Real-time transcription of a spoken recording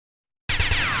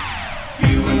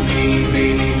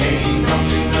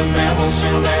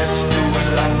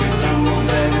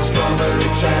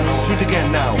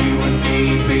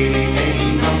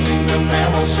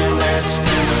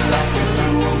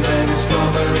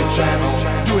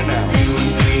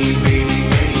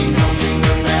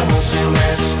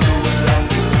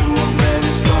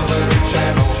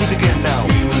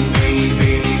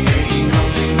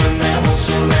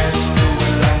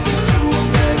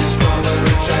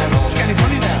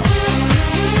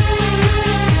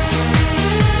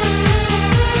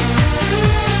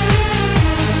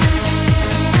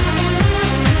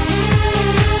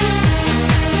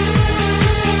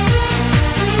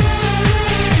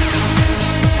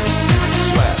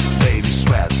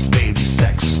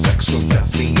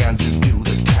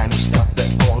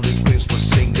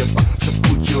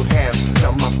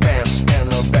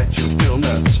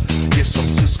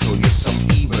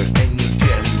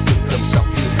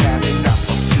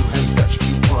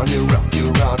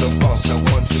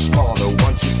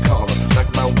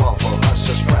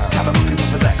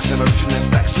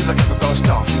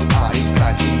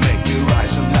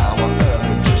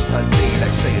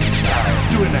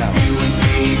Do it now. You and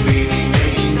me really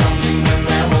ain't nothing but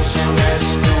mammals, so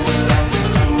let's do it like we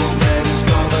do on that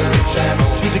Discovery Channel.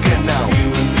 Do it again now. You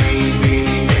and me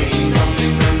really ain't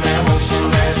nothing but mammals, so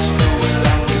let's do it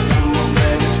like we do on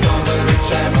that Discovery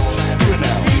Channel. Do it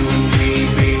now. You and me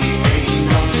really ain't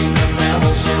nothing but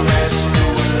mammals, so let's do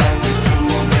it like we do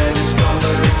on that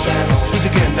Discovery Channel. Do it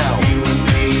again now. You and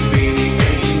me really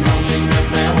ain't nothing but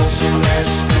mammals, so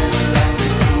let's do it like we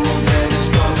do on that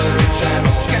Discovery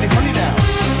Channel. It's getting funny now.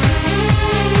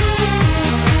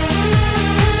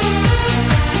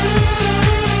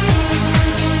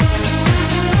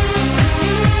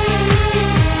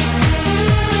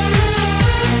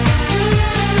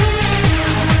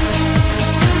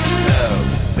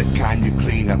 The kind you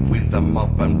clean up with a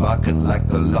mop and bucket, like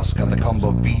the lost got the combo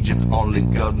of Egypt. Only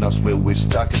God knows where we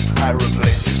stuck it.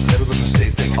 Hieroglyphics, middle of the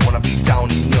Pacific. I wanna be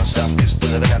down in your southeast,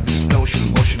 but I have this notion,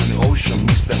 ocean in the ocean,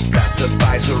 mix that draft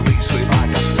advisory. So if I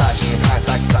got size in high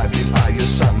back side, if I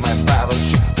use on my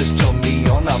battleship, please tell me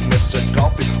on a Mr.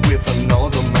 Coffee with an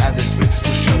automatic grip.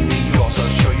 To show me yours, I'll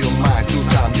show you mine. 2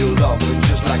 times you love it,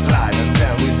 just like light, and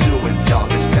then we do it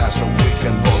dog. It's gas so we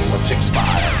can both watch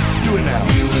expire. Do it now.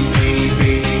 You and me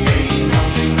really ain't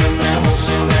nothing but mammals,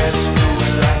 so let's do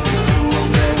it like we do on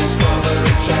that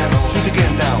Discovery Channel. Do it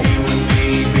again now. You and me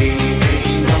really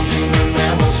ain't nothing but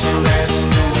mammals, so let's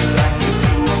do it like we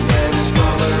do on that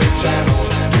Discovery Channel.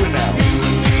 Do it now. You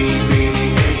and me really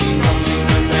ain't nothing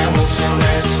but mammals, so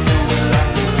let's do it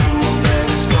like we do on that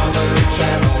Discovery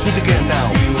Channel. Do it again now.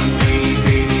 You and me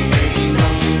really ain't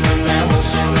nothing but mammals,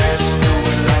 so let's do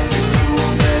it like we do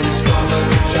on that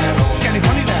Discovery Channel. It's getting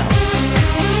funny now.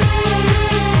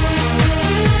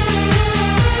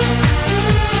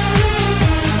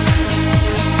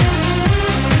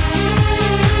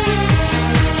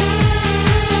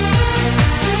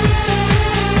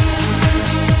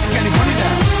 It's getting funny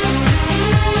now.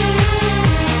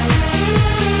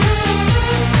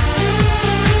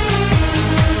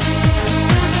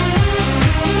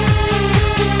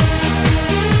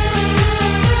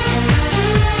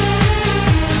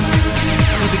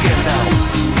 Do it again now.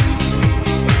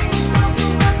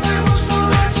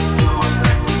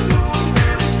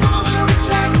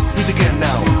 Do it again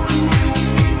now.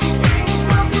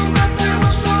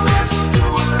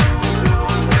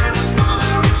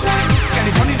 It's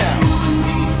getting funny now.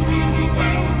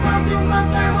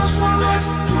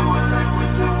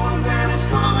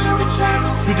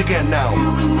 Do it again now.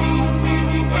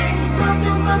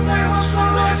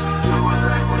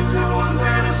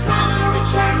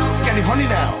 It's getting funny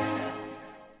now.